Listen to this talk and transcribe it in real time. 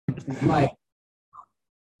Right,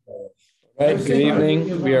 good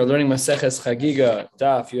evening. We are learning Maseches Chagiga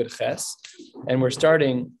Daf Yud Ches, and we're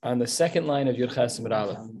starting on the second line of Yud Ches Amud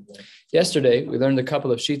Aleph. Yesterday, we learned a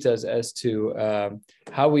couple of shitas as to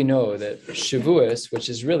how we know that Shavuos, which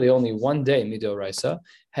is really only one day, Midoraisa,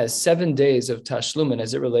 has 7 days of Tashlumin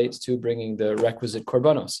as it relates to bringing the requisite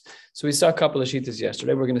korbanos. So we saw a couple of shitas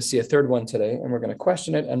yesterday. We're going to see a third one today, and we're going to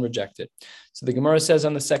question it and reject it. So the Gemara says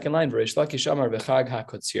on the second line, Reish Lakish Amar v'Chag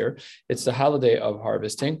HaKotzir, it's the holiday of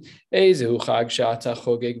harvesting. Eizehu Chag she'ata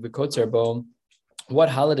chogeg v'kotzer bo. What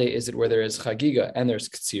holiday is it where there is chagiga and there's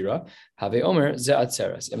ktsira? Have omer ze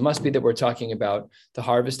atzeres. It must be that we're talking about the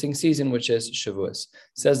harvesting season, which is Shavuos.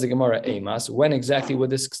 Says the Gemara, Eimas, when exactly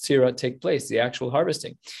would this ktsira take place, the actual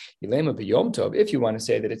harvesting? Ilema b'Yom Tov. If you want to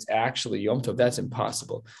say that it's actually Yom Tov, that's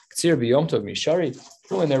impossible. Ktsira b'Yom Tov mishari.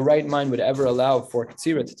 Who in their right mind would ever allow for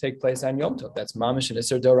ktsira to take place on Yom Tov? That's mamish and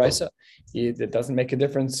iser doraisa. It doesn't make a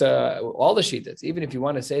difference. All the shitas, even if you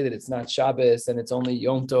want to say that it's not Shabbos and it's only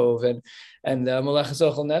Yom Tov and Melechas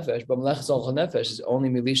Ochel Nefesh, but Melechas Ochel Nefesh is only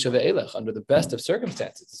Milisha ve'elech under the best of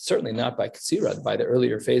circumstances. It's certainly not by Ktsira, by the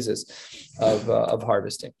earlier phases of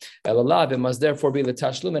harvesting. Elalav, it must therefore be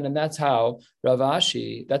L'Tashlumin, and that's how Rav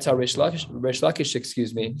Ashi, that's how Reish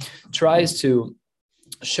Lakish, tries to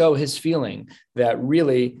show his feeling that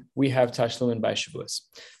really we have Tashlumin by Shavuos.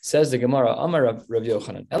 Says the Gemara, Amar Rav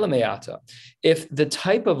Yochanan, Elameata. If the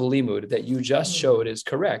type of limud that you just showed is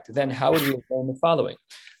correct, then how would we learn the following?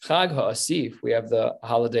 Chag ha'asif, we have the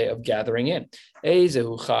holiday of gathering in.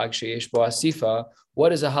 Eizehu chag sheyesh bo asifa.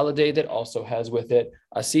 What is a holiday that also has with it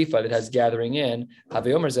asifa, that has gathering in?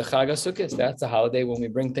 Haveomer ze chag ha'sukkos. That's a holiday when we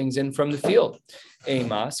bring things in from the field.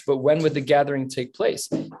 Eimas, but when would the gathering take place?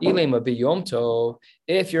 Ilema b'Yom Tov.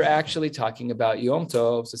 If you're actually talking about Yom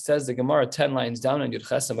Tov, so it says the Gemara 10 lines down on Yud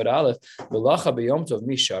Ches Amud Aleph, Malacha b'Yom Tov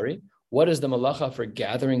mishari. What is the malacha for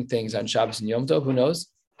gathering things on Shabbos and Yom Tov? Who knows?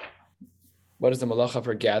 What is the malacha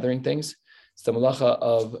for gathering things? It's the malacha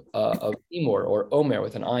of imor or omer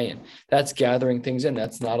with an ayin. That's gathering things in.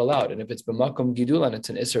 That's not allowed. And if it's b'makom gidulan, it's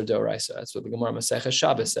an iser doraisa. That's what the Gemara Masechah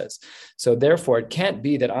Shabbos says. So therefore, it can't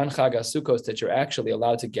be that on Chag HaSukkos that you're actually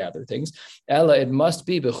allowed to gather things. Ella, it must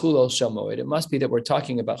be b'chulol shamoed. It must be that we're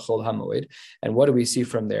talking about chol hamoed. And what do we see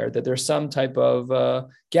from there? That there's some type of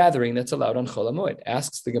gathering that's allowed on chol hamoed.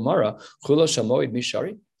 Asks the Gemara, chulol shamoed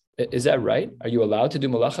mishari. Is that right? Are you allowed to do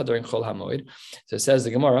malacha during Chol HaMoed? So it says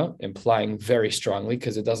the Gemara, implying very strongly,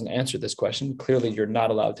 because it doesn't answer this question. Clearly, you're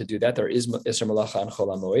not allowed to do that. There is Isser Malacha on Chol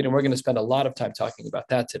HaMoed, and we're going to spend a lot of time talking about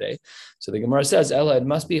that today. So the Gemara says, Ella, it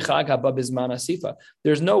must be Chag HaBa Bizman Asifa.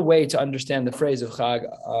 There's no way to understand the phrase of Chag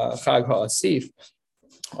HaAsif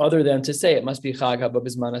other than to say it must be Chag HaBa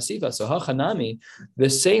Bizman Asifa. So Hachanami, the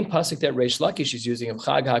same pasuk that Reish Lakish is using of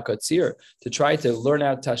Chag HaKotzir to try to learn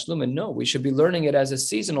out Tashlumin, no, we should be learning it as a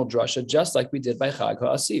seasonal drasha, just like we did by Chag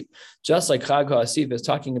HaAsif. Just like Chag HaAsif is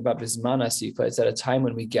talking about Bizman Asifa, it's at a time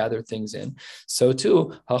when we gather things in. So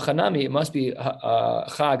too, Hachanami, it must be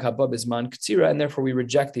Chag HaBa Bizman Ktsira, and therefore we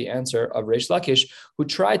reject the answer of Reish Lakish, who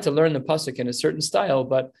tried to learn the pasuk in a certain style,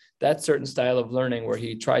 but that certain style of learning where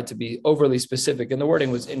he tried to be overly specific and the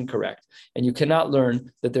wording was incorrect. And you cannot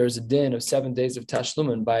learn that there's a din of 7 days of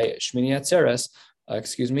Tashlumin by Shmini Atzeres,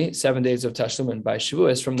 7 days of Tashlumin by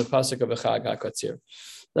Shavuos from the pasuk of Chag HaKotzir.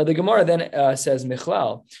 Now the Gemara then says,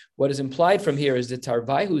 Michlal, what is implied from here is that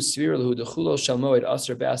Tarvaihu Svirlahu Dechulo Shalmoed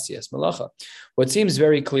Aser Be'asiyas Malacha. What seems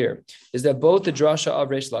very clear is that both the drasha of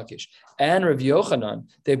Reish Lakish and Rav Yochanan,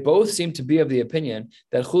 they both seem to be of the opinion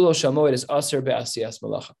that Chulo Shalmoed is Aser Be'asiyas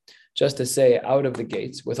Malacha. Just to say out of the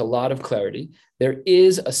gates with a lot of clarity, there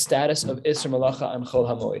is a status of Isser Malacha on Chol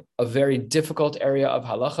HaMoed, a very difficult area of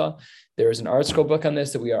halacha. There is an art scroll book on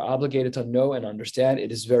this that we are obligated to know and understand.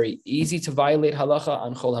 It is very easy to violate halacha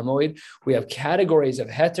on Chol HaMoed. We have categories of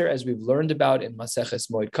heter, as we've learned about in Maseches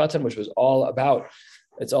Moed Katan, which was all about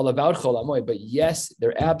Chol HaMoed, but yes,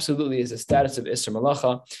 there absolutely is a status of Isser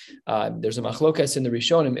Malacha. There's a machlokas in the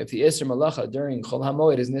Rishonim. If the Isser Malacha during Chol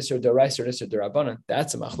HaMoed is Nisr Doraisa or Nisr Dorabanan,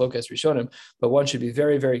 that's a machlokas Rishonim, but one should be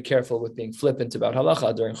very, very careful with being flippant about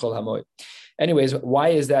halacha during Chol HaMoed. Anyways, why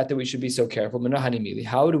is that we should be so careful? How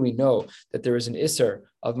do we know that there is an Isser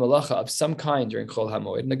of Malacha of some kind during Chol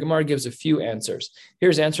HaMoed? And the Gemara gives a few answers.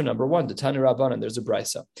 Here's answer number one. The Tanu Rabbanan, there's a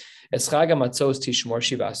brisa. Eschag matzos tishmor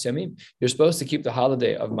shivas yamim. You're supposed to keep the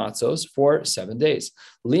holiday of matzos for 7 days.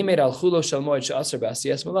 Limed al chulo shel moed she'aser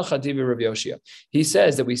b'asiyas malacha divi Rav Yoshia. He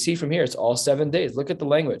says that we see from here, it's all 7 days. Look at the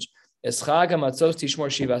language. It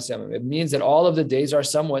means that all of the days are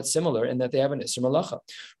somewhat similar in that they have an Isser Malacha.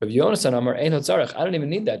 Rav Yonasan Amar Ein Hotzarech. I don't even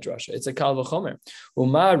need that drasha. It's a Kal V'chomer.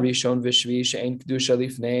 Uma Rishon V'Shvi She'ein Kedusha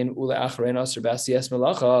Lifnein Ule'achrein Aser B'Asiyas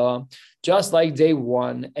Malacha. Just like day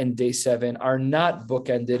 1 and day 7 are not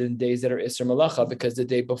bookended in days that are Isser Malacha, because the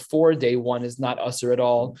day before day 1 is not Usser at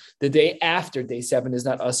all. The day after day 7 is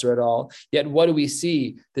not Usser at all. Yet what do we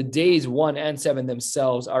see? The days 1 and 7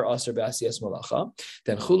 themselves are Usser B'asiyas Malacha.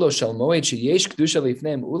 Then Chulo Shel Moed Sheyesh Kedusha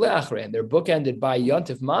Lifneim Ule Achrein. They're bookended by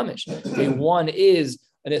Yontif Mamish. Day 1 is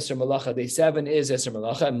an Isser Malacha. Day 7 is Isser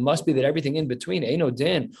Malacha. It must be that everything in between, Eino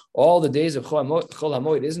Din, all the days of Chol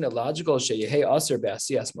HaMoed, isn't it logical? Sheyehei Aser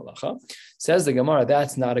B'asiyas Malacha. Says the Gemara,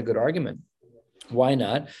 that's not a good argument. Why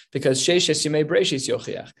not? Because Sheishes Yemei Breishis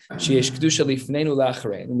Yochiach. Sheyesh Kedusha Lifneinu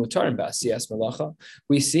La'acharein Mutarim B'asiyas Malacha.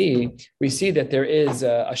 We see that there is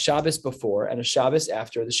a Shabbos before and a Shabbos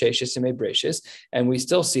after the Sheishes Yemei Breishis, and we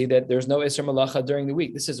still see that there's no Isser Malacha during the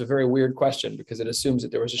week. This is a very weird question because it assumes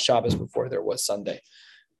that there was a Shabbos before there was Sunday.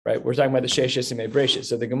 Right, we're talking about the Sheishes Yemei Breishis.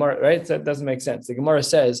 So the Gemara, right, that doesn't make sense. The Gemara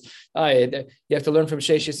says, you have to learn from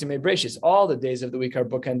Sheishes Yemei Breishis. All the days of the week are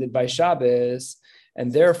bookended by Shabbos,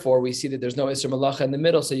 and therefore we see that there's no Isser Malacha in the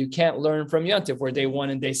middle. So you can't learn from Yontif, where day 1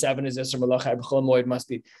 and day 7 is Isser Malacha. Chol HaMoed must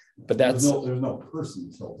be, but that's there's no person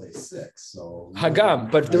until day 6. So Hagam,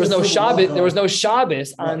 but there was no Shabbos. There was no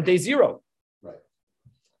Shabbos on day 0.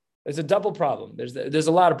 There's a double problem. There's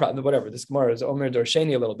a lot of problems. Whatever. This Gemara is Omer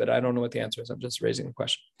Dorsheni a little bit. I don't know what the answer is. I'm just raising the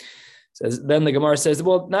question. Then the Gemara says,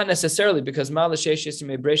 well, not necessarily, because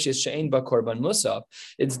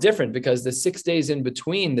it's different because the 6 days in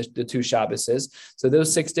between the 2 Shabboses, so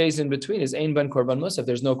those 6 days in between is Ein Ban Korban Musaf.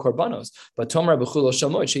 There's no Korbanos. But Tomra B'chulo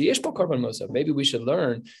Shalmoed Sheyesh Bo Korban Musaf. Maybe we should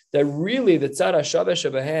learn that really the Tzara Shabbos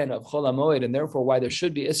Shabahen of Chol HaMoed, and therefore why there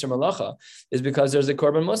should be Isser Malacha, is because there's a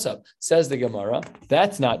Korban Musaf. Says the Gemara,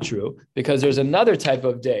 that's not true, because there's another type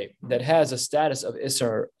of day that has a status of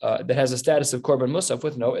Isser, that has a status of Korban Musaf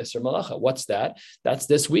with no Isser Malacha. What's that? That's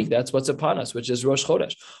this week. That's what's upon us, which is Rosh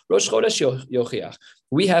Chodesh. Rosh Chodesh Yochiach.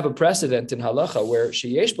 We have a precedent in halacha where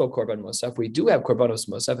sheyesh bo korban musaf. We do have korbanos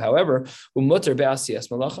musaf. However, umuter be'asiyas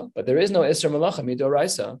malacha. But there is no isra malacha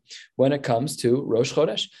midoraisa when it comes to Rosh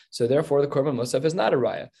Chodesh. So therefore, the korban musaf is not a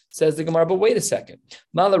raya. Says the Gemara, but wait a second.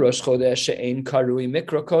 Mala Rosh Chodesh she'ein karui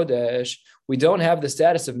mikra kodesh. We don't have the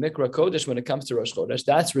status of mikra kodesh when it comes to Rosh Chodesh.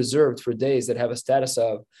 That's reserved for days that have a status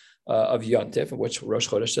of Yontif, which Rosh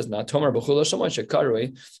Chodesh does not. Tomer b'chulo shomon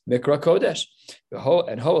shekarui mikra kodesh,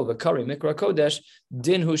 and ho v'kari mikra kodesh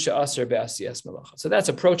din hu she'aser be'asiyas malacha. So that's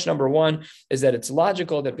approach number 1, is that it's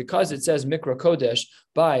logical that because it says mikra kodesh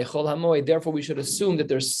by Chol HaMoed, therefore we should assume that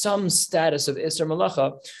there's some status of iser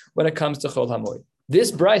malacha when it comes to Chol HaMoed.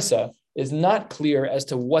 This brisa is not clear as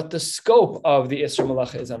to what the scope of the Isra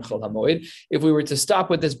Malacha is on Chol HaMoed. If we were to stop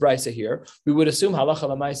with this brisa here, we would assume halacha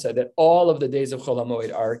l'maisa that all of the days of Chol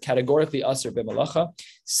HaMoed are categorically Asr b'Malacha,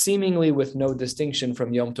 seemingly with no distinction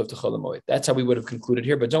from Yom Tov to Chol HaMoed. That's how we would have concluded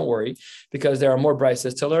here, but don't worry, because there are more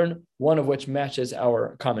brisas to learn, one of which matches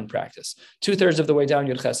our common practice. 2/3 of the way down,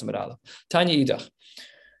 Yud Ches Amud Aleph. Tanya Idach.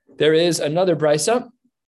 There is another brisa,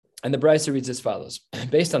 and the brisa reads as follows,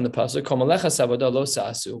 based on the pasuk, Kol Malechas Avodah Lo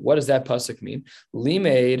Sa'asu. What does that pasuk mean?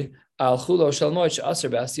 Limeid al chulo shel moed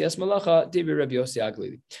she'aser b'asiyas malacha dibi Rabbi Yossi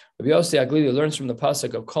Aglili. Rabbi Yossi Aglili learns from the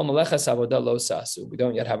pasuk of Kol Malechas Avodah Lo Sa'asu. We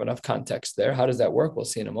don't yet have enough context there. How does that work? We'll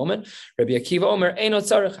see in a moment. Rabbi Akiva Omer Eino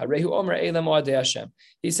Tzarech Harehu Omer Eila Moadei Hashem.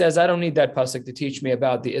 He says, I don't need that pasuk to teach me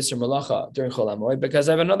about the Isser Malacha during Chol HaMoed, because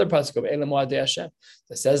I have another pasuk of Eila Moadei Hashem.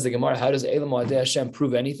 That says the Gemara, how does Eila Moadei Hashem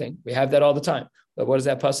prove anything? We have that all the time. But what does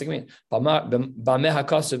that pasuk mean? What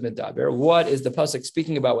is the pasuk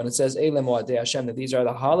speaking about when it says Eila Moadei Hashem, that these are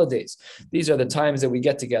the holidays? These are the times that we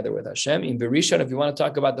get together with Hashem. In Berishon, if you want to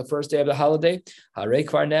talk about the first day of the holiday, Harei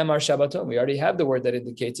Kvar Ne'amar Shabbaton. We already have the word that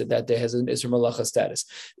indicates that that day has an Isra Malacha status.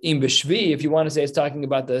 In B'Shvi, if you want to say it's talking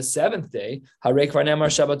about the 7th day, Harei Kvar Ne'amar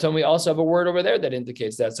Shabbaton, we also have a word over there that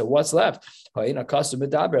indicates that. So what's left? We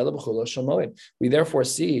therefore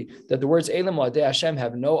see that the words Eila Moadei Hashem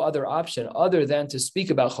have no other option other than to speak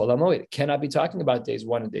about Chol HaMoed. It cannot be talking about days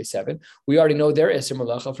 1 and day 7. We already know their Isser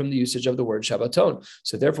Malacha from the usage of the word Shabbaton.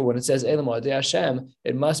 So therefore, when it says Eila Moadei Hashem,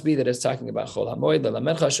 it must be that it's talking about Chol HaMoed.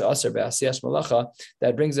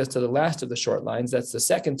 That brings us to the last of the short lines. That's the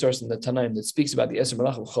second source in the Tanaim that speaks about the Isser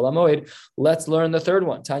Malacha of Chol HaMoed. Let's learn the third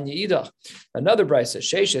one. Tanya Idach. Another brisa.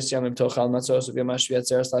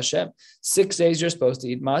 6 days you're supposed to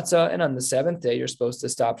eat matzah, and on the 7th day you're supposed to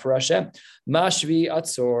stop for Hashem. Mashvi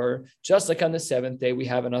atzor. Just like on the 7th day we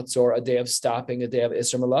have an atzor, a day of stopping, a day of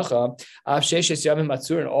Isser Malacha.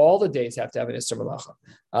 And all the days have to have an Isser Malacha.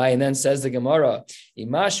 And then says the Gemara,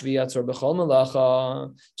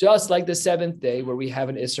 just like the seventh day where we have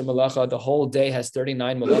an Isser Malacha, the whole day has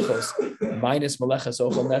 39 malachos, minus malachas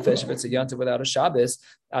ochel nefesh, if it's a yantiv without a Shabbos.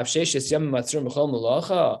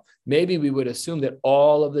 Maybe we would assume that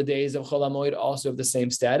all of the days of Chol HaMoed also have the same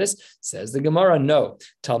status. Says the Gemara, no.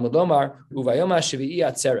 Talmud Lomar, uvayom hashvi'i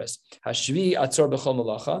atzeres, hashvi'i atzor b'chol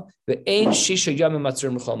malacha, ve'ein shisha yamim atzor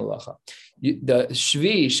b'chol malacha. The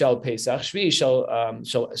Shvi shall Pesach, Shvi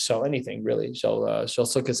shall anything really, shall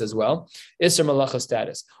Sukkot as well. Isser Malacha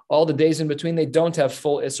status. All the days in between, they don't have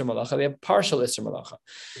full Isser Malacha, they have partial Isser Malacha.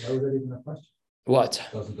 Why was that even a question? What?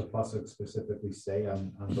 Doesn't the pasuk specifically say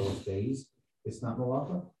on those days it's not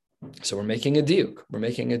Malacha? So we're making a diuk.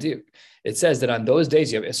 It says that on those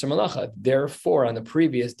days you have Isser Malacha. Therefore, on the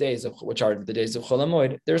previous days, which are the days of Chol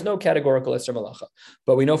HaMoed, there's no categorical Isser Malacha.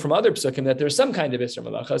 But we know from other psukim that there's some kind of Isser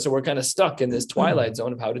Malacha. So we're kind of stuck in this twilight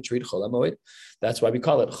zone of how to treat Chol HaMoed. That's why we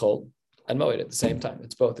call it Chol and Moed at the same time.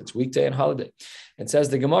 It's both. It's weekday and holiday. And says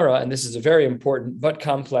the Gemara, and this is a very important but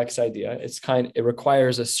complex idea. It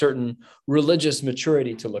requires a certain religious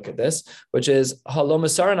maturity to look at this, which is this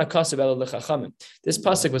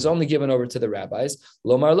pasuk was only given over to the rabbis.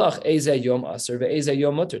 Lomar lach ezeh yom aser ve'ezeh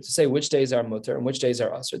yom muter, to say which days are muter and which days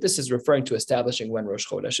are aser. This is referring to establishing when Rosh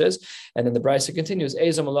Chodesh is. And then the Brisa continues,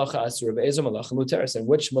 ezeh malacha aser ve'ezeh malacha muteres, and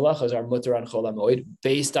which malachas are muter on Chol HaMoed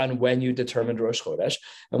based on when you determined Rosh Chodesh,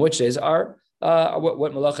 and which days are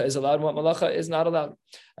what malacha is allowed and what malacha is not allowed.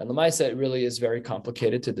 And Lamaisa, it really is very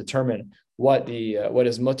complicated to determine what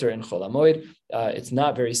is mutter in Chol HaMoed. It's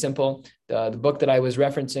not very simple. The book that I was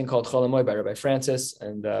referencing called Chol HaMoed by Rabbi Francis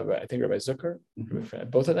and I think Rabbi Zucker,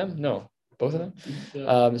 both of them? No. Both of them.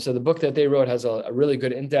 Yeah. So the book that they wrote has a really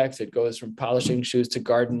good index. It goes from polishing shoes to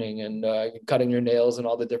gardening and cutting your nails and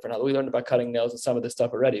all the different. We learned about cutting nails and some of this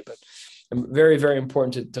stuff already, but very, very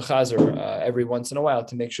important to chazer every once in a while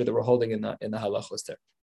to make sure that we're holding in the halachos there.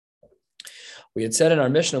 We had said in our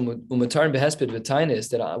Mishnah, umatar behesped v'tainis,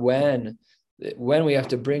 that when we have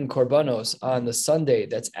to bring korbanos on the Sunday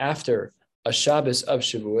that's after a Shabbos of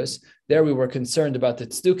Shavuos, there we were concerned about the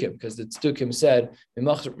tzdukim, because the tzdukim said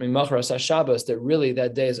mimachras Shabbos that really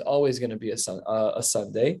that day is always going to be a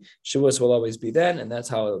Sunday. Shavuos will always be then, and that's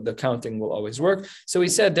how the counting will always work. So he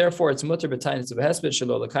said, therefore, it's mutter b'tainis of hesped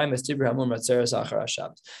shelo l'kaim es tibur hamur matzeres achar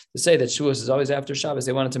Shabbos. To say that Shavuos is always after Shabbos,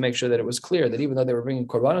 they wanted to make sure that it was clear that even though they were bringing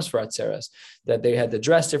korbanos for atzeres, that they had to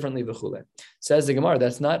dress differently v'chule. Says the Gemara,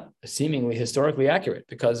 that's not seemingly historically accurate,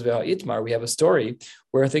 because v'ha'itmar, we have a story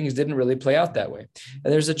where things didn't really play out that way.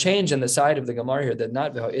 And there's a change in the side of the Gemara here that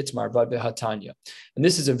not v'ha'itmar, but v'ha'tanya. And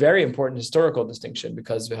this is a very important historical distinction,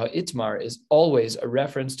 because v'ha'itmar is always a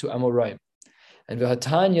reference to Amoraim. And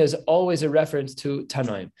v'ha'tanya is always a reference to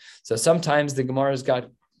Tanoim. So sometimes the Gemara's got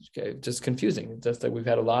just confusing. It's just that we've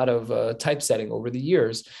had a lot of typesetting over the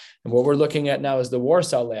years. And what we're looking at now is the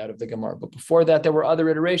Warsaw layout of the Gemara. But before that, there were other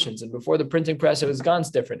iterations. And before the printing press, it was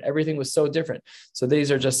ganz different. Everything was so different. So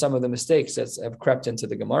these are just some of the mistakes that have crept into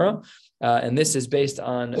the Gemara. And this is based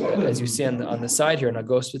on, as you see on the side here in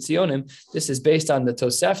Agos V'Tzionim, this is based on the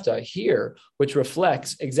Tosefta here, which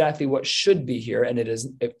reflects exactly what should be here. And it is,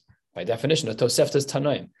 by definition, a Tosefta is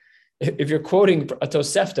Tanoim. If you're quoting a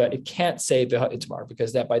Tosefta, it can't say V'ha Itmar,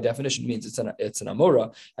 because that by definition means it's an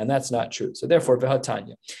Amora, and that's not true. So therefore, V'ha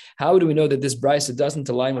Tanya. How do we know that this brisa doesn't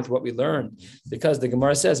align with what we learned? Because the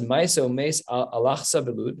Gemara says, Maiso Meis Alachsa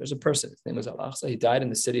Belud. There's a person, his name was Alachsa. He died in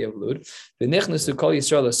the city of Lud. V'nichnasu Kol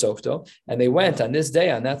Yisrael Softo, and they went on this day,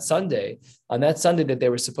 on that Sunday that they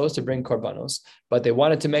were supposed to bring korbanos, but they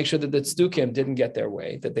wanted to make sure that the tzdukim didn't get their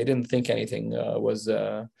way, that they didn't think anything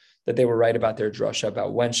that they were right about their drasha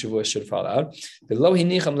about when Shavuos should fall out. But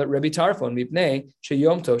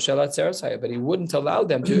he wouldn't allow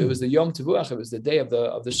them to. It was the Yom Tevuach. It was the day of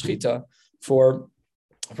the Shechita for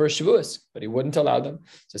Shavuos, but he wouldn't allow them.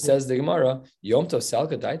 So says the Gemara, Yom Tov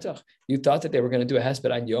Salka Daitach. You thought that they were going to do a hesped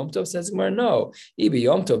on Yom Tov? Says the Gemara, no. Ibi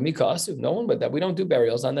Yom Tov Mika Asuv. No one would that. We don't do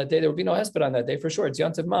burials on that day. There would be no hesped on that day for sure. It's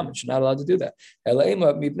Yom Tov Mamish. You're not allowed to do that. It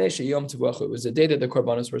was the day that the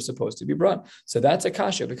korbanos were supposed to be brought. So that's a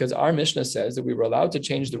kasha, because our Mishnah says that we were allowed to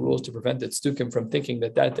change the rules to prevent the tzdukim from thinking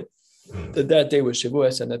that day was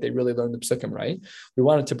Shavuos and that they really learned the psukim right. We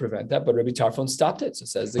wanted to prevent that, but Rabbi Tarfon stopped it. So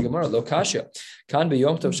says the Gemara, Lo kasha, kan be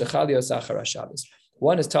Yom Tov shechal yos achar Shabbos.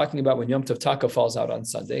 One is talking about when Yom Tov Taka falls out on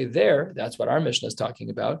Sunday. There, that's what our Mishnah is talking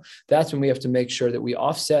about. That's when we have to make sure that we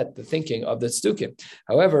offset the thinking of the tzdukim.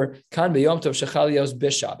 However, kan be Yom Tov shechal yos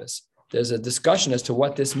b'Shabbos. There's a discussion as to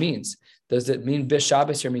what this means. Does it mean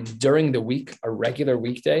b'Shabbos here means during the week, a regular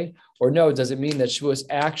weekday? Or no, does it mean that Shavuos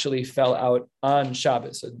actually fell out on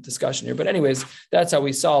Shabbos? A discussion here. But anyways, that's how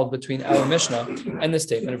we solve between our Mishnah and the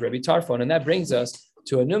statement of Rabbi Tarfon. And that brings us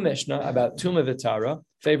to a new Mishnah about Tuma V'Tara,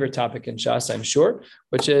 favorite topic in Shas, I'm sure,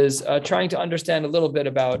 which is trying to understand a little bit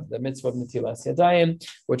about the mitzvah of Netilas Yadayim,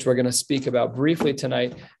 which we're going to speak about briefly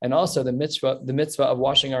tonight, and also the mitzvah of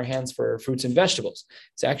washing our hands for fruits and vegetables.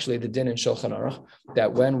 It's actually the din in Shulchan Aruch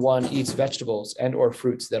that when one eats vegetables and or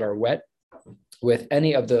fruits that are wet, with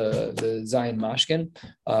any of the Zayin Mashkin,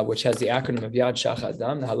 which has the acronym of Yad Shach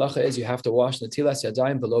Adam, the halacha is you have to wash Netilas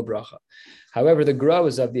Yadayim below bracha. However, the Gra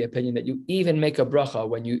is of the opinion that you even make a bracha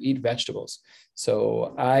when you eat vegetables.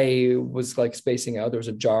 So I was like spacing out. There was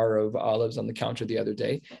a jar of olives on the counter the other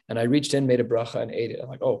day, and I reached in, made a bracha, and ate it. I'm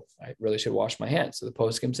like, oh, I really should wash my hands. So the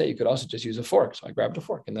poskim say you could also just use a fork. So I grabbed a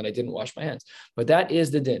fork, and then I didn't wash my hands. But that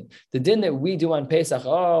is the din. The din that we do on Pesach,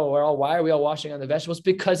 why are we all washing on the vegetables?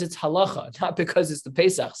 Because it's halacha, not because it's the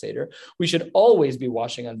Pesach Seder. We should always be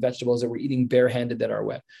washing on vegetables that we're eating barehanded that are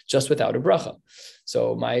wet, just without a bracha.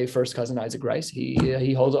 So my first cousin Isaac Rice,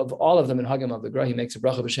 he holds of all of them in Hagam of the Gra. He makes a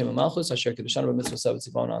bracha b'shem Malchus Asher Kedushan b'mitzvah Savat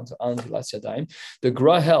Tzivon on Netilas Yadayim. The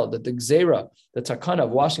Gra held that the Gzeira, the takana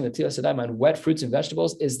of washing the Netilas Yadayim on wet fruits and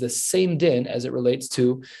vegetables, is the same din as it relates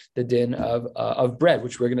to the din of bread,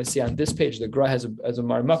 which we're going to see on this page. The Gra has a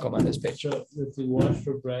marmakom on this page. So if you wash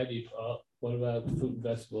for bread, what about fruit and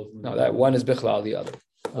vegetables? No, that one is bichlal, the other.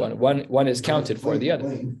 One is counted for the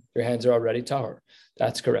other. Your hands are already tahor.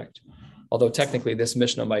 That's correct. Although technically this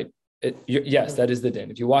Mishnah yes, that is the din.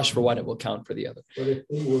 If you wash for one, it will count for the other. But if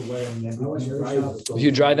they were wearing them, if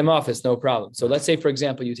you dry them off, it's no problem. So let's say, for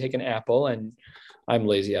example, you take an apple, and I'm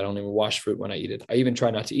lazy. I don't even wash fruit when I eat it. I even try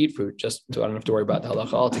not to eat fruit, just so I don't have to worry about the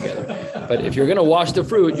halacha altogether. But if you're going to wash the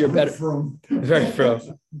fruit, you're better. Very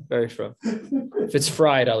from. Very from. If it's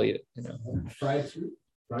fried, I'll eat it. Fried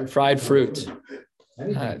fruit? Fried fruit.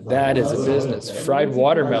 That is a business. Fried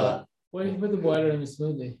watermelon. Why do you put the water in the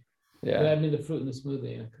smoothie? Yeah. I mean the fruit in the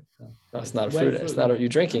smoothie. That's not a fruit. It's not. You're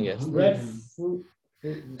drinking it. Red fruit.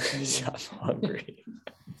 I'm hungry.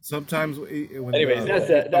 Sometimes. Anyways,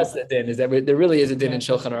 that's the din. Is that there really is a din in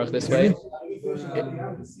Shulchan Aruch this way? He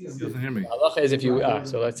doesn't hear me. Halacha is if you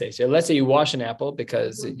so let's say you wash an apple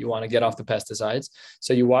because you want to get off the pesticides.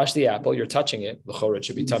 So you wash the apple, you're touching it. L'chorah it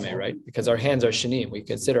should be tamei, right? Because our hands are shanim. We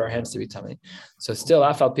consider our hands to be tamei. So still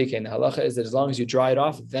afal pikein. The halacha is that as long as you dry it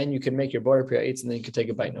off, then you can make your border priya eats, and then you can take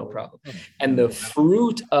a bite, no problem. And the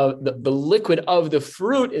fruit of the liquid of the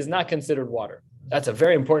fruit is not considered water. That's a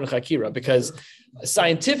very important chakira because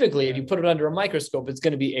scientifically, if you put it under a microscope, it's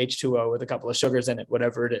going to be H2O with a couple of sugars in it,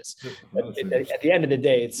 whatever it is. At the end of the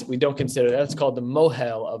day, we don't consider that's called the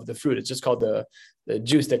mohel of the fruit. It's just called the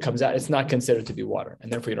juice that comes out. It's not considered to be water,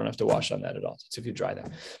 and therefore you don't have to wash on that at all. So if you dry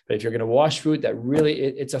that, but if you're going to wash fruit, that really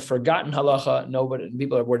it's a forgotten halacha.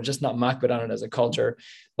 We're just not makbid on it as a culture.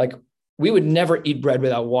 Like we would never eat bread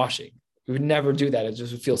without washing. We would never do that. It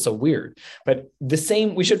just would feel so weird. But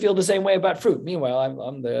we should feel the same way about fruit. Meanwhile,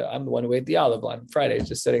 I'm the one who ate the olive on Friday,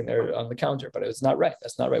 just sitting there on the counter. But it's not right.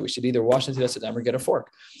 That's not right. We should either wash Netilas Yadayim or get a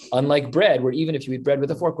fork. Unlike bread, where even if you eat bread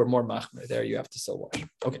with a fork, we're more machmer. There you have to still wash.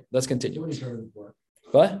 Okay, let's continue.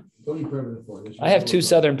 What? I have two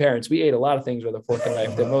Southern parents. We ate a lot of things with a fork and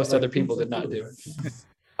knife that most other people did not do.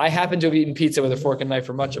 I happen to have eaten pizza with a fork and knife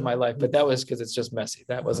for much of my life, but that was because it's just messy.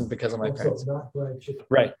 That wasn't because of my parents.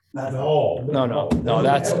 Right. No.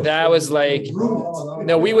 That was like,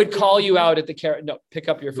 no, we would call you out at the carrot. No, pick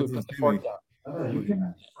up your food, put the fork down.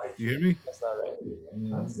 You hear me? That's not right.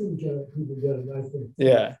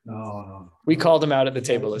 Yeah. No. We called them out at the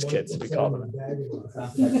table as kids. We called them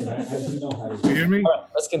out. You hear me? All right,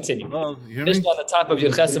 let's continue. Oh, you hear me? Mishnah on the top of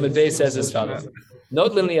Yud Ches Amud Beis says as follows.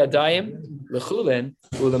 Nodlin liyadayim lechulin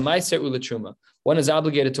ulemaiser uletruma. One is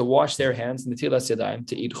obligated to wash their hands in the Netilas Yadayim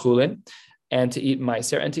to eat chulin and to eat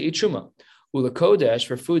maiser and to eat truma. Ulakodesh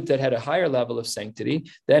for food that had a higher level of sanctity,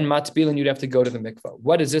 then matbilin you'd have to go to the mikvah.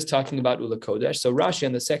 What is this talking about ulakodesh? So Rashi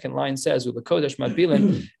on the second line says ulakodesh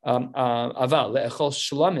matbilin aval leechol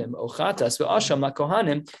shlamim ochatas ve'asham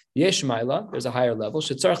lakohanim yesh maila. There's a higher level.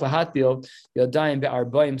 Shetzarich lahatbil yadayim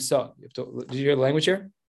be'arbaim sa. Did you hear the language here?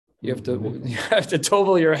 You have to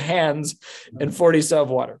tovel your hands in 40 sa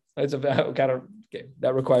of water. That's a kind of okay.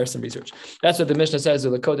 That requires some research. That's what the Mishnah says.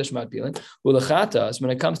 Ulakodesh matbilin ulachatas.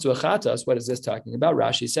 When it comes to a chatas, what is this talking about?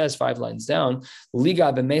 Rashi says 5 lines down.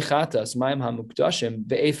 Liga b'meichatas ma'im hamukdashim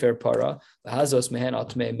be'efer para lahazos mehen al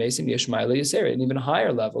tmei mesim yeshmaila yisera. An even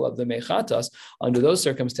higher level of the meichatas under those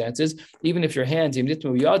circumstances. Even if your hands im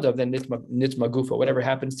nitma yadav, then nitma gufa. Whatever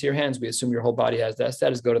happens to your hands, we assume your whole body has that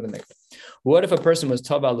status. Go to the mikveh. What if a person was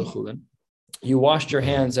tava l'chulin? You washed your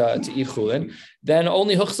hands to eat chulin, then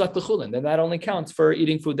only huchzak l'chulin. Then that only counts for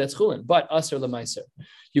eating food that's chulin, but aser l'maiser.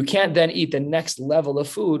 You can't then eat the next level of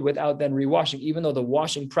food without then rewashing, even though the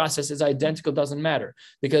washing process is identical, doesn't matter,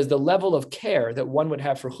 because the level of care that one would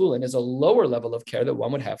have for chulin is a lower level of care that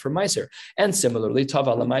one would have for meiser. And similarly,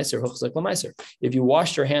 tava lemeiser, huchzak lemeiser. If you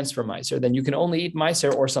washed your hands for meiser, then you can only eat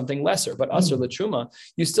meiser or something lesser. But asur letruma,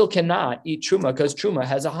 you still cannot eat truma because truma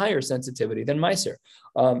has a higher sensitivity than meiser.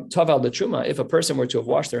 Taval letruma, if a person were to have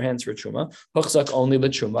washed their hands for truma, huchzak only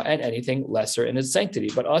letruma and anything lesser in its sanctity.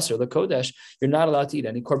 But asur lekodesh, you're not allowed to eat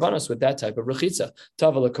any korbanos with that type of rechitza.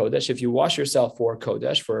 Taval lekodesh, if you wash yourself for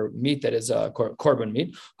kodesh, for meat that is korban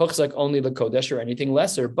meat, huchzak only lekodesh or anything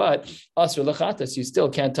lesser. But asur lechatas, you still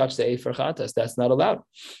can't touch the efer chatas. That's not allowed.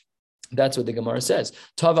 That's what the Gemara says.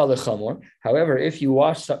 Taval lechamor. However, if you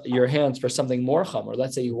wash your hands for something more chamor,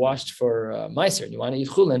 let's say you washed for meiser and you want to eat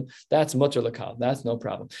chulin, that's mutter lekal. That's no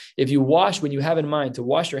problem. If you wash, when you have in mind to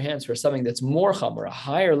wash your hands for something that's more chamor, a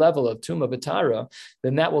higher level of tuma b'tara,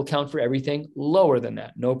 then that will count for everything lower than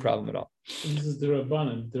that. No problem at all. This is the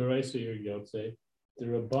Rabbanan, the Raisa you're say. The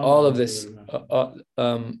Rabbanan. All of this,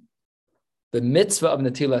 the mitzvah of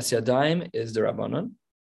netilas yadayim is the Rabbanan,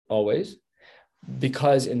 always.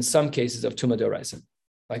 Because in some cases of Tuma D'Oraisa,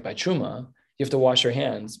 like by Truma, you have to wash your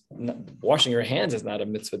hands. Washing your hands is not a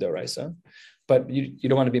mitzvah D'Oraisa, but you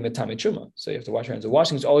don't want to be Metame Truma. So you have to wash your hands. The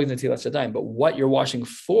washing is always Netilas Yadayim, but what you're washing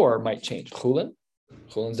for might change. Chulin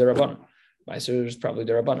is D'Rabbanan. Meiser is probably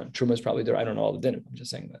D'Rabbanan. Truma is probably I don't know all the din. I'm just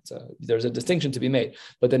saying that there's a distinction to be made.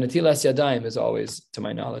 But the Netilas Yadayim is always, to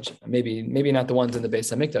my knowledge, maybe not the ones in the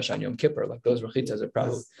Beis Hamikdash on Yom Kippur, like those rechitas are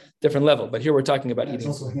probably different level. But here we're talking about eating.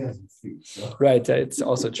 It's also hands and feet. So. Right, it's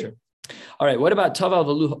also true. All right, what about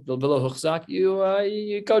taval velo huchzak?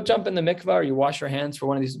 You go jump in the mikvah or you wash your hands for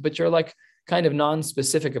one of these, but you're like kind of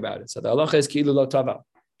non-specific about it. So the halacha is ki'ilu lo taval.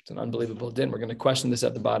 It's an unbelievable din. We're going to question this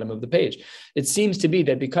at the bottom of the page. It seems to be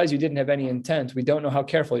that because you didn't have any intent, we don't know how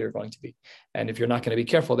careful you're going to be. And if you're not going to be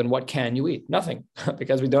careful, then what can you eat? Nothing,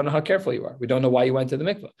 because we don't know how careful you are. We don't know why you went to the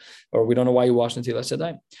mikvah, or we don't know why you washed netilas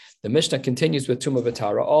yadayim. The Mishnah continues with Tuma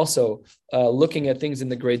V'Tara, also looking at things in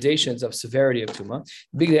the gradations of severity of Tuma.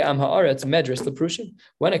 Bigdei Am Ha'aretz Medris Leprushim.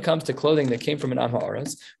 When it comes to clothing that came from an Am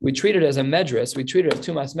Ha'aretz, we treat it as a Medris. We treat it as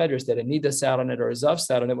Tumas Medris, that a Nida sat on it or a Zav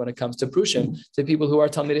sat on it when it comes to Prushim, to people who are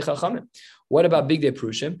Talmidei Chachamim. What about Bigdei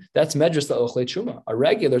Prushim? That's Medris La'ochlei Truma. A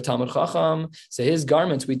regular Talmud Chacham, so his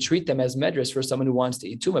garments, we treat them as Medris for someone who wants to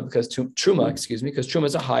eat Tuma, because Truma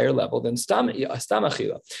is a higher level than Stam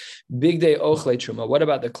Achila. Bigdei Ochlei Truma. What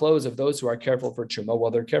about the clothes of those who are careful for Truma?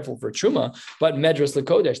 Well, they're careful for Truma, but Medris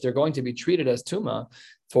L'Kodesh, they're going to be treated as Tuma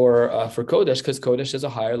for Kodesh, because Kodesh is a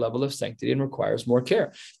higher level of sanctity and requires more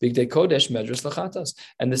care. Bigdei Kodesh, Medris L'Chatas.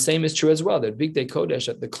 And the same is true as well, that Bigdei Kodesh,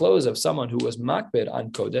 at the clothes of someone who was makbid on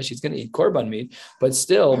Kodesh, he's going to eat korban meat, but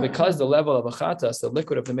still, because the level of a chatas, the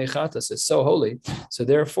liquid of the mechatas, is so holy, so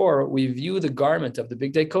therefore, we view the garment of the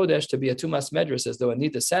Bigdei Kodesh to be a Tumas Medris, as though a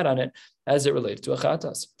nida sat on it, as it relates to a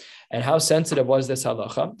chatas. And how sensitive was this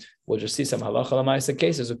halacha? We'll just see some halacha l'maisa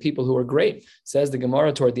cases of people who were great. Says the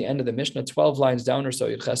Gemara toward the end of the Mishnah, 12 lines down or so,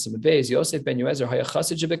 Yosef ben Yoezer haya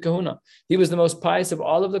chassid shebekahuna. He was the most pious of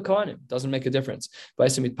all of the Kohanim. Doesn't make a difference.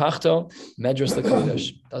 Baisamit pachto, medras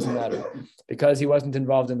lekodesh. Doesn't matter. Because he wasn't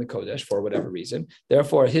involved in the Kodesh for whatever reason.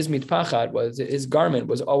 Therefore, his mitpachat his garment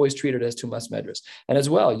was always treated as tumas medras. And as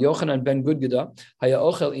well, Yochanan ben Gudgada haya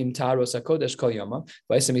ochel im taros hakodesh kol yama.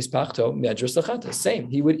 Baisamit pachto, medras lechatas.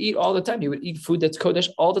 Same. He would eat all the time. He would eat food that's Kodesh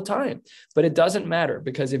all the time. But it doesn't matter,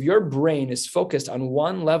 because if your brain is focused on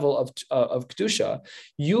one level of Kedusha,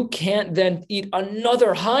 you can't then eat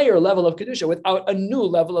another higher level of Kedusha without a new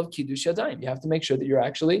level of Kiddush Yadayim. You have to make sure that you're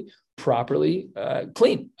actually properly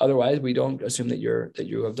clean. Otherwise, we don't assume that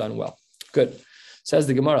you have done well. Good. Says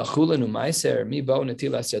the Gemara, Chulin u'maiser mi bo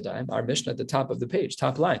netilas yadayim. Our Mishnah at the top of the page,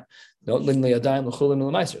 top line. That's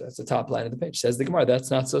the top line of the page. Says the Gemara, that's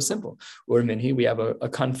not so simple. Or minhi, we have a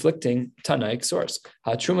conflicting Tanaik source.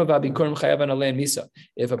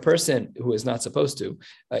 If a person who is not supposed to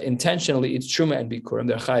intentionally eats truma and bikurim,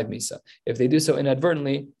 they're chayav misa. If they do so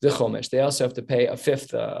inadvertently, the chomesh, they also have to pay a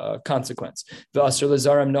fifth consequence. No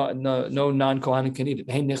non-kohanim can eat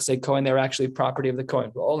it. Kohen, they're actually property of the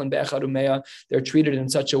Kohen. They're treated in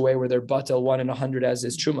such a way where they're batel 1 in 100 as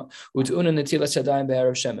is truma.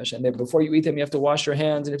 And before you eat them, you have to wash your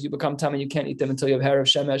hands. And if you become tamei, you can't eat them until you have hair of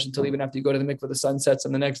shemesh, until even after you go to the mikveh, the sun sets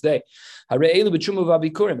on the next day. And here's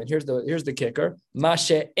the kicker.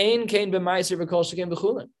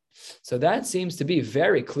 So that seems to be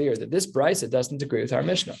very clear that this brisa doesn't agree with our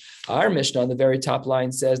Mishnah. Our Mishnah on the very top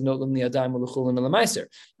line says, and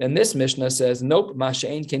this Mishnah says, nope,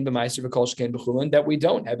 that we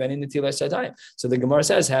don't have any netilas yadayim. So the Gemara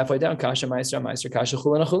says halfway down, kasha meiser, kasha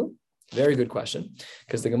chulin achulin. Very good question,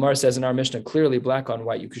 because the Gemara says in our Mishnah clearly black on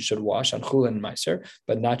white you should wash on chulin and meiser,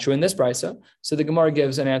 but not true in this brisa. So the Gemara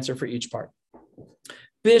gives an answer for each part.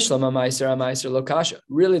 Bishlama meiser meiser lokasha.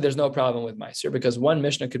 Really, there's no problem with meiser because one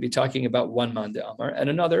Mishnah could be talking about one man de amar and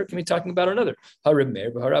another can be talking about another. Harib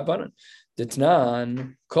meir b'harabanan.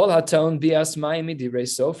 Ditnan kol haton bias ma'imi divrei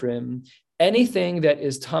sofrim. Anything that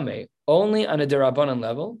is tame only on a derabanan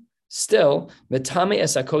level. Still, metame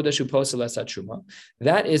es hakodesh uposel es hatruma.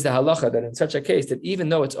 That is the halacha that in such a case that even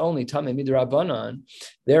though it's only tame midrabanan,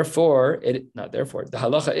 the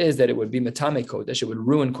halacha is that it would be metame kodesh, it would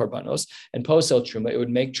ruin korbanos, and posel truma, it would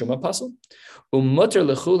make truma puzzle. Umutter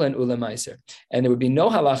lechulin ulemaiser, and there would be no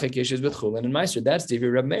halachic issues with chulin and meiser. That's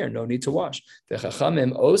Divrei Reb Meir, no need to wash. The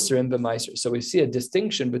chachamim osrim b'meiser. So we see a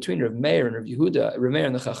distinction between Reb Meir and Reb Yehuda, Reb Meir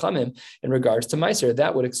and the chachamim in regards to meiser.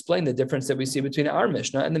 That would explain the difference that we see between our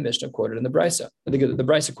Mishnah and the Mishnah quoted in the Brisa, the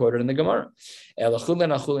Brisa quoted in the Gemara.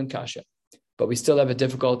 But we still have a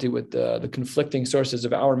difficulty with the conflicting sources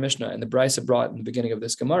of our Mishnah and the Brisa brought in the beginning of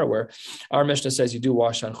this Gemara, where our Mishnah says you do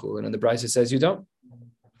wash on chulin and the Brisa says you don't.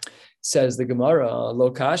 Says the Gemara, lo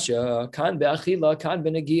kasha, kan be'achila, kan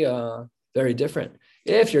be'negia. Very different.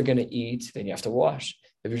 If you're going to eat, then you have to wash.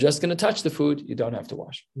 If you're just going to touch the food, you don't have to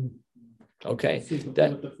wash. Okay. With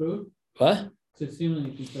the food? What? So it seems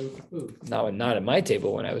like you can play with the food. Not at my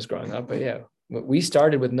table when I was growing up, but yeah. We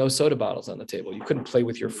started with no soda bottles on the table. You couldn't play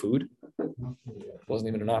with your food. It wasn't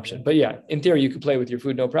even an option. But yeah, in theory, you could play with your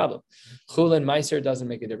food, no problem. Chulin meiser doesn't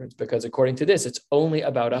make a difference because according to this, it's only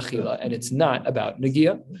about achila and it's not about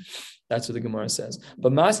negia. That's what the Gemara says.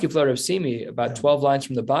 But Maskifla Rav Simi, about 12 lines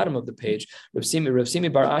from the bottom of the page, Rav Simi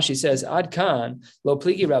Bar Ashi says, Ad kan lo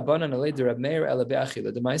pligi rabbanan alei de Rab Meir ele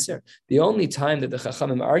be'achila de meiser. The only time that the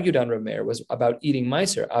Chachamim argued on Rab Meir was about eating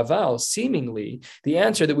meiser. Aval, seemingly, the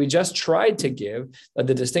answer that we just tried to give,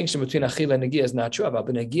 the distinction between achila and negia is not true. Aval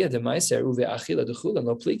benegia de meiser uve achila de chulin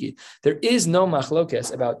lo pligi. There is no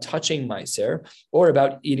machlokes about touching meiser or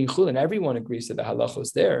about eating chulin. Everyone agrees that the halacha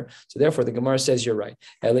is there. So therefore, the Gemara says you're right.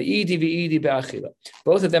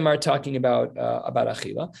 Both of them are talking about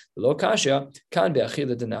achila. Lo kasha kan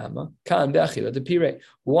be'achila de nahama, kan be'achila de pire.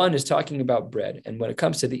 One is talking about bread, and when it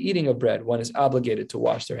comes to the eating of bread, one is obligated to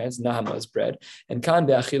wash their hands. Nahama is bread, and kan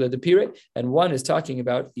be'achila de pire, and one is talking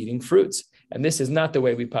about eating fruits. And this is not the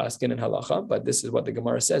way we paskin in halacha, but this is what the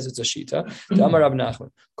Gemara says. It's a shita.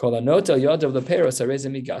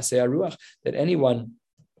 That anyone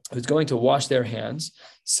who's going to wash their hands,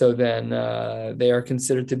 so then they are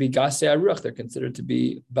considered to be gasei aruach. They're considered to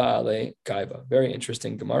be baalei gaiva. Very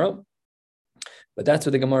interesting Gemara. But that's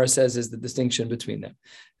what the Gemara says is the distinction between them.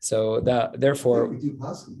 So that therefore we do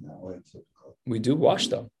paskin that way typically. We do wash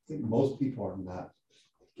them. I think most people are not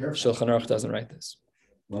careful. Shulchan Aruch doesn't write this.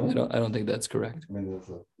 Well, I don't think that's correct. I mean,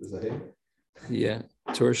 there's a hit. Yeah,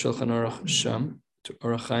 Torah Shulchan Aruch Sham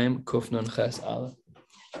Orach Chaim Kuf Nun Ches Aleph.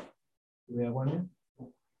 Do we have one here?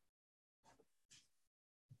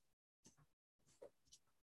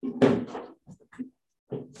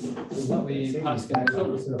 What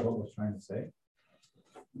was trying to say.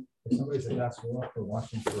 If somebody said that's for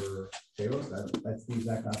washing for Pharaohs, that's the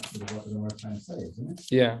exact opposite of what they were trying to say, isn't it?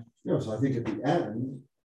 Yeah. Yeah, so I think at the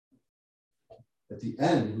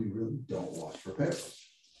end, we really don't wash for Pharaohs.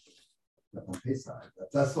 On Pesach.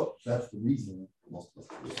 That's the reason most of us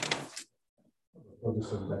do.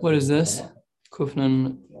 What is this?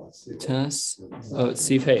 Kufnan Tes. Oh, it's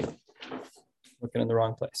Sif Hey. Looking in the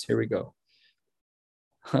wrong place. Here we go.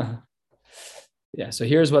 Yeah, so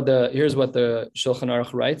here's what the Shulchan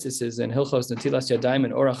Aruch writes. This is in Hilchos Netilas Yadayim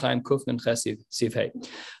and Orach Chaim Kufnan Ches Sif Hey.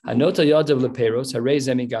 Hanota Yadav Leperos Harei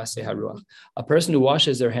Zemi Gasei Haruach. A person who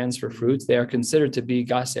washes their hands for fruits, they are considered to be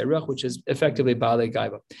Gasei Haruach, which is effectively Baalei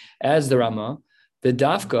Gaiva. As the Rama, the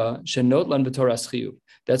Dafka Shenot Lan B'Toras Chiyuv.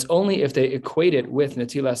 That's only if they equate it with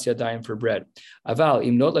Netilas Yadayim for bread. Aval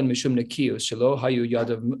Im Not Lan Mishum Nekios Shelo Hayu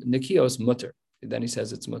Yadav Nekios Mutter. Then he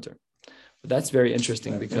says it's Mutter. But that's very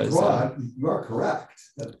interesting because you are correct.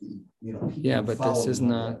 That yeah, but this is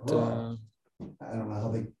not. I don't know how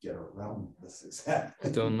they get around this exactly.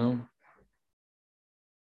 I don't know.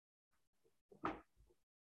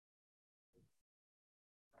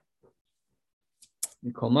 I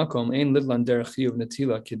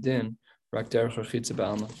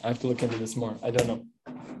have to look into this more. I don't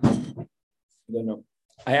know.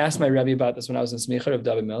 I asked my Rebbe about this when I was in Smicha of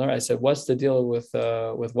David Miller. I said, what's the deal with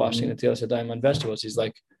washing the Netilas Yadayim on vegetables? He's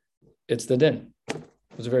like, it's the din. It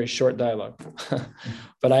was a very short dialogue.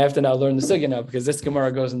 But I have to now learn the sugya now because this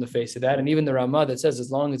Gemara goes in the face of that. And even the Ramah that says,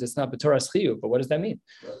 as long as it's not b'toras chiyuv, but what does that mean?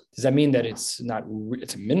 Does that mean that it's a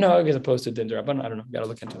minhag as opposed to din d'rabbanan? I don't know. Got to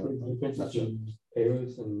look into it.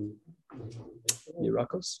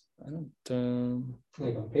 Yerakos? I don't.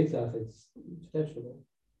 Like on Pesach, it's vegetable.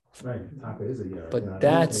 Right, taka is a year.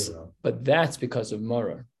 But that's because of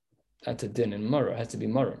Mara. That's a din in Mara. It has to be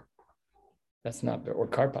Mara. That's not, or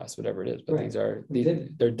karpas, whatever it is. But these are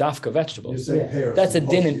they're dafka vegetables. That's a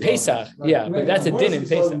din in Pesach. Yeah, but that's a din in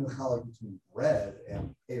Pesach. Between bread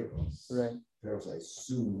and peros. Right. Peros, I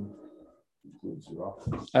assume, includes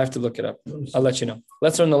Yerakos. I have to look it up. I'll let you know.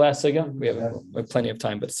 Let's learn the last sugya. We have plenty of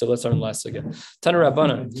time, but still, let's learn the last sugya. Tana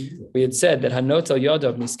Rabbana, we had said that Hanotel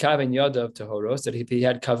Yadav Niskaven Yadav Tehoros, that if he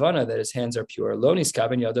had kavana, that his hands are pure. Lo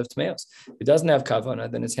Niskaven Yadav Tmeos. If he doesn't have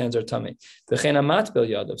kavana, then his hands are tummy. V'chein Amatbel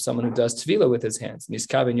Yadav, someone who does tvila with his hands.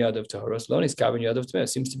 Niskaven Yadav Tehoros, Lo Niskaven Yadav Tmeos.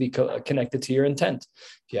 Seems to be connected to your intent.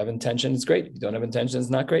 If you have intention, it's great. If you don't have intention, it's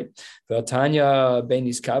not great. V'atanya Ben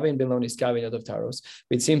Niskaven Ben Lo Niskaven Yadav Tehoros.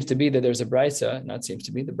 It seems to be that there's a brisa. Not seems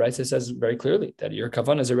to be. The brisa says very clearly that your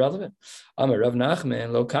kavanah is irrelevant. Amar Rav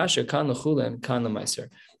Nachman lo kasha kan l'chulen kan l'maiser.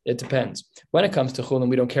 It depends. When it comes to chulin,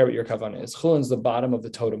 we don't care what your kavanah is. Chulin is the bottom of the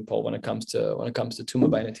totem pole when it comes to tuma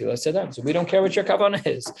by netilas yadayim. So we don't care what your kavanah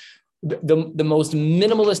is. The most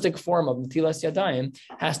minimalistic form of netilas yadayim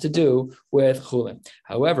has to do with chulin.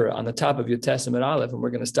 However, on the top of your Testament Aleph, and we're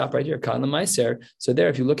going to stop right here, kan l'maiser. So there,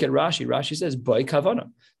 if you look at Rashi says by kavanah,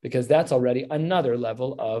 because that's already another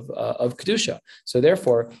level of kedusha. So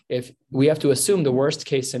therefore, if we have to assume the worst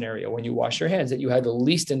case scenario when you wash your hands, that you had the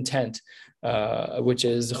least intent, which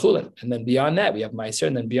is chulin, and then beyond that we have meiser,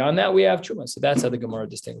 and then beyond that we have truma. So that's how the Gemara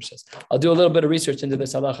distinguishes. I'll do a little bit of research into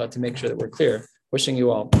this halacha to make sure that we're clear. Wishing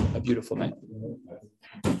you all a beautiful night.